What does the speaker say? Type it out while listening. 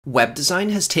Web design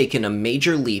has taken a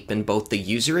major leap in both the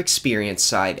user experience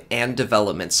side and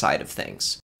development side of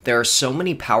things. There are so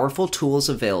many powerful tools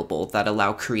available that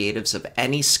allow creatives of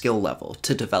any skill level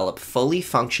to develop fully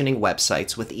functioning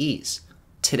websites with ease.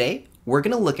 Today, we're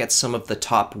going to look at some of the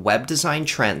top web design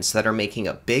trends that are making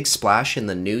a big splash in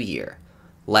the new year.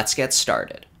 Let's get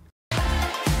started.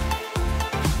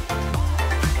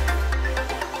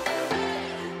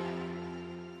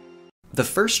 The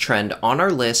first trend on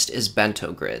our list is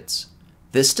Bento grids.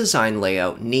 This design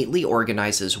layout neatly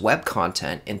organizes web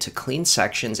content into clean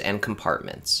sections and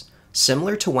compartments,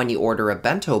 similar to when you order a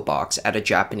bento box at a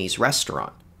Japanese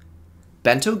restaurant.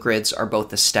 Bento grids are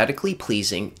both aesthetically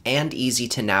pleasing and easy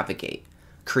to navigate,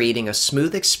 creating a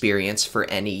smooth experience for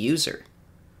any user.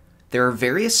 There are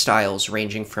various styles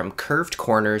ranging from curved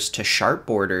corners to sharp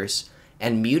borders,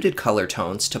 and muted color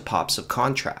tones to pops of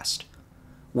contrast.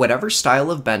 Whatever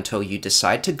style of bento you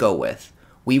decide to go with,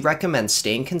 we recommend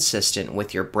staying consistent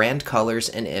with your brand colors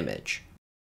and image.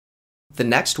 The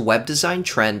next web design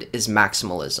trend is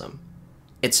maximalism.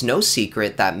 It's no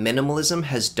secret that minimalism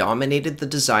has dominated the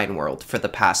design world for the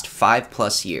past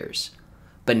 5+ years,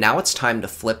 but now it's time to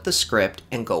flip the script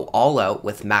and go all out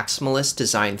with maximalist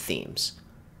design themes.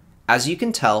 As you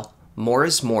can tell, more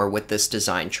is more with this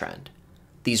design trend.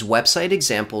 These website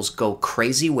examples go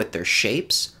crazy with their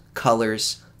shapes,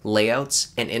 colors,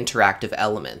 layouts, and interactive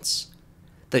elements.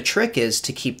 The trick is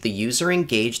to keep the user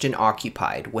engaged and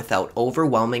occupied without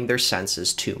overwhelming their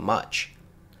senses too much.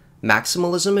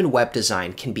 Maximalism in web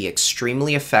design can be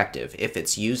extremely effective if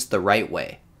it's used the right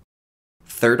way.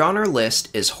 Third on our list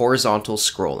is horizontal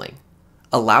scrolling.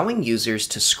 Allowing users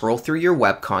to scroll through your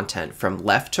web content from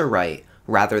left to right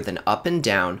rather than up and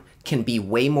down can be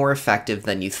way more effective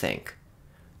than you think.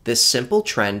 This simple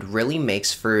trend really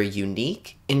makes for a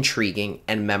unique, intriguing,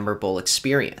 and memorable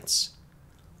experience.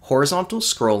 Horizontal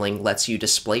scrolling lets you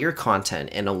display your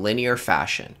content in a linear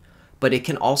fashion, but it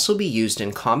can also be used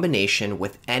in combination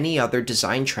with any other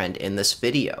design trend in this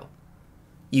video.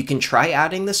 You can try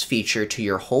adding this feature to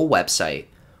your whole website,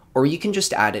 or you can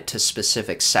just add it to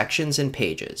specific sections and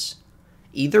pages.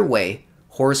 Either way,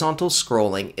 horizontal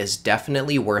scrolling is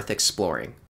definitely worth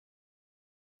exploring.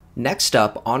 Next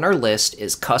up on our list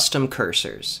is custom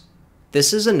cursors.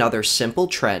 This is another simple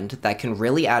trend that can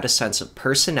really add a sense of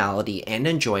personality and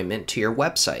enjoyment to your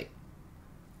website.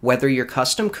 Whether your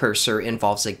custom cursor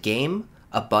involves a game,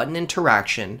 a button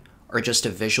interaction, or just a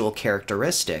visual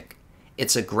characteristic,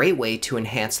 it's a great way to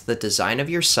enhance the design of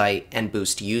your site and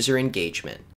boost user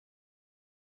engagement.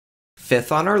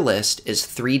 Fifth on our list is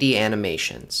 3D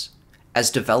animations.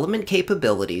 As development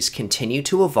capabilities continue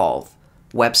to evolve,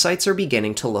 websites are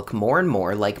beginning to look more and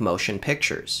more like motion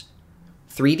pictures.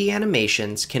 3D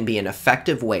animations can be an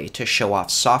effective way to show off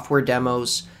software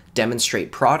demos, demonstrate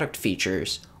product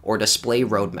features, or display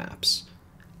roadmaps.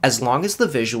 As long as the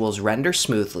visuals render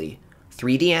smoothly,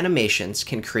 3D animations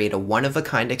can create a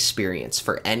one-of-a-kind experience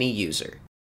for any user.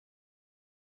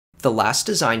 The last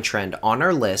design trend on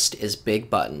our list is big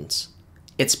buttons.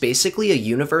 It's basically a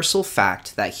universal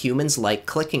fact that humans like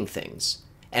clicking things,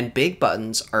 and big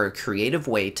buttons are a creative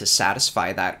way to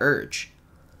satisfy that urge.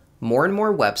 More and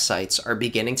more websites are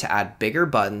beginning to add bigger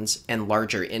buttons and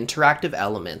larger interactive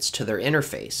elements to their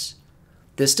interface.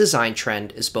 This design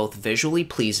trend is both visually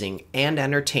pleasing and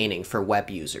entertaining for web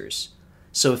users.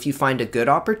 So if you find a good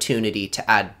opportunity to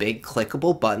add big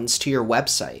clickable buttons to your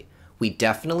website, we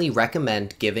definitely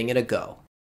recommend giving it a go.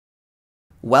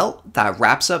 Well, that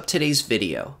wraps up today's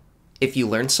video. If you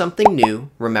learned something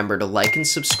new, remember to like and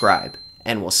subscribe,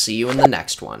 and we'll see you in the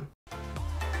next one.